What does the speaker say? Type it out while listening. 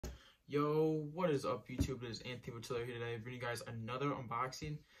Yo, what is up YouTube? It is Anthony Matillo here today, bringing you guys another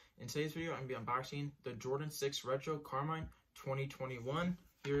unboxing. In today's video, I'm going to be unboxing the Jordan 6 Retro Carmine 2021.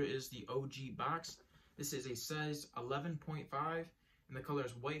 Here is the OG box. This is a size 11.5 and the color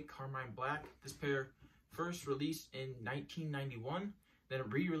is white Carmine black. This pair first released in 1991, then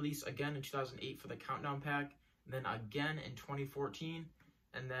re-released again in 2008 for the Countdown pack, and then again in 2014,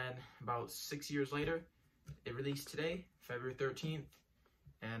 and then about 6 years later, it released today, February 13th.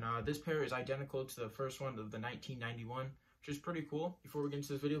 And this pair is identical to the first one of the 1991, which is pretty cool. Before we get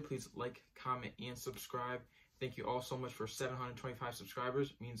into this video, please like, comment, and subscribe. Thank you all so much for 725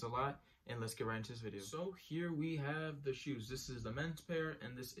 subscribers. It means a lot. And let's get right into this video. So here we have the shoes. This is the men's pair,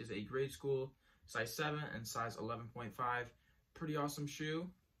 and this is a grade school size 7 and size 11.5. Pretty awesome shoe.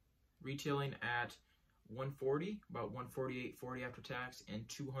 Retailing at $140, about $148.40 after tax, and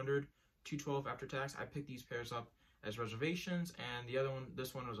 $212 after tax. I picked these pairs up as reservations, and the other one,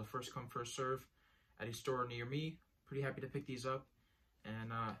 this one was a first come first serve at a store near me. Pretty happy to pick these up.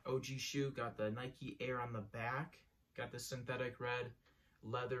 And OG shoe, got the Nike Air on the back, got the synthetic red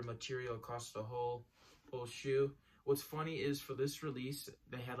leather material across the whole shoe. What's funny is for this release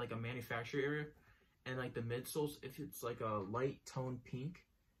they had like a manufacturer area, and like the midsoles, if it's like a light tone pink,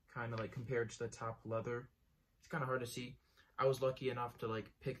 kind of like compared to the top leather, it's kind of hard to see. I was lucky enough to like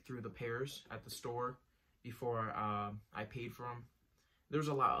pick through the pairs at the store before I paid for them. There's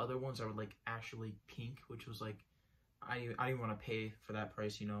a lot of other ones that were like actually pink, which was like, I didn't want to pay for that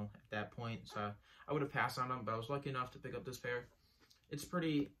price, you know, at that point. So I would have passed on them, but I was lucky enough to pick up this pair. It's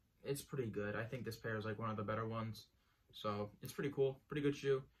pretty good. I think this pair is like one of the better ones. So it's pretty cool, pretty good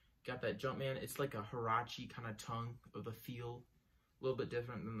shoe. Got that Jumpman. It's like a Huarache kind of tongue of the feel, a little bit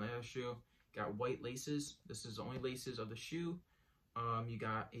different than the other shoe. Got white laces. This is the only laces of the shoe. You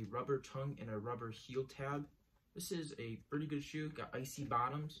got a rubber tongue and a rubber heel tab. This is a pretty good shoe. Got icy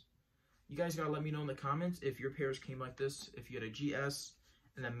bottoms. You guys gotta let me know in the comments if your pairs came like this. If you had a GS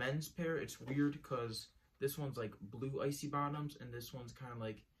and a men's pair, it's weird because this one's like blue icy bottoms and this one's kind of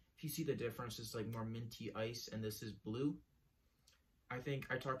like, if you see the difference, it's like more minty ice and this is blue. I think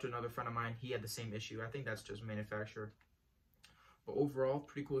I talked to another friend of mine. He had the same issue. I think that's just manufacturer. But overall,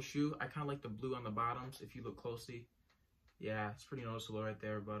 pretty cool shoe. I kind of like the blue on the bottoms if you look closely. Yeah, it's pretty noticeable right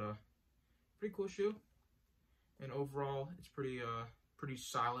there, but pretty cool shoe. And overall, it's pretty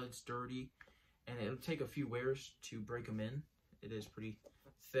solid, sturdy, and it'll take a few wears to break them in. It is pretty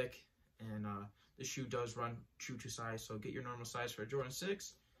thick, and the shoe does run true to size, so get your normal size for a Jordan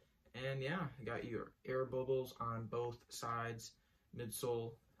 6. And yeah, you got your air bubbles on both sides,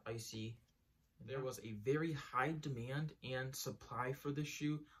 midsole, icy. There was a very high demand and supply for this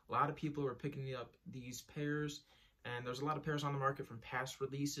shoe. A lot of people were picking up these pairs, and there's a lot of pairs on the market from past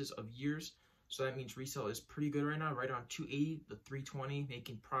releases of years. So that means resale is pretty good right now, right around $280 to $320,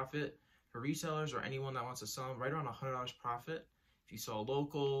 making profit for resellers or anyone that wants to sell them, right around $100 profit. If you sell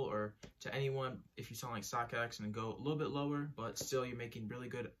local or to anyone, if you sell like StockX and go a little bit lower, but still you're making really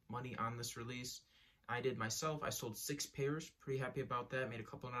good money on this release. I did myself. I sold 6 pairs, pretty happy about that, made a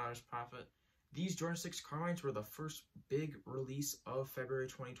couple of dollars profit. These Jordan 6 Carmines were the first big release of February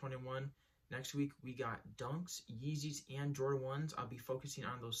 2021. Next week, we got Dunks, Yeezys, and Jordan 1s. I'll be focusing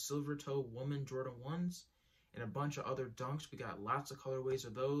on those silver toe woman Jordan 1s and a bunch of other Dunks. We got lots of colorways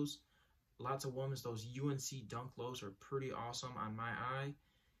of those. Lots of women's. Those UNC Dunk lows are pretty awesome on my eye.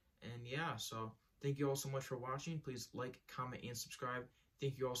 And yeah, so thank you all so much for watching. Please like, comment, and subscribe.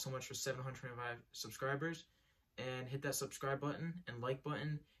 Thank you all so much for 725 subscribers. And hit that subscribe button and like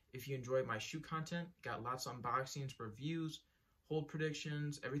button if you enjoyed my shoe content. Got lots of unboxings, reviews, hold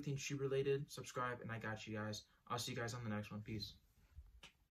predictions, everything shoe related. Subscribe, and I got you guys. I'll see you guys on the next one. Peace.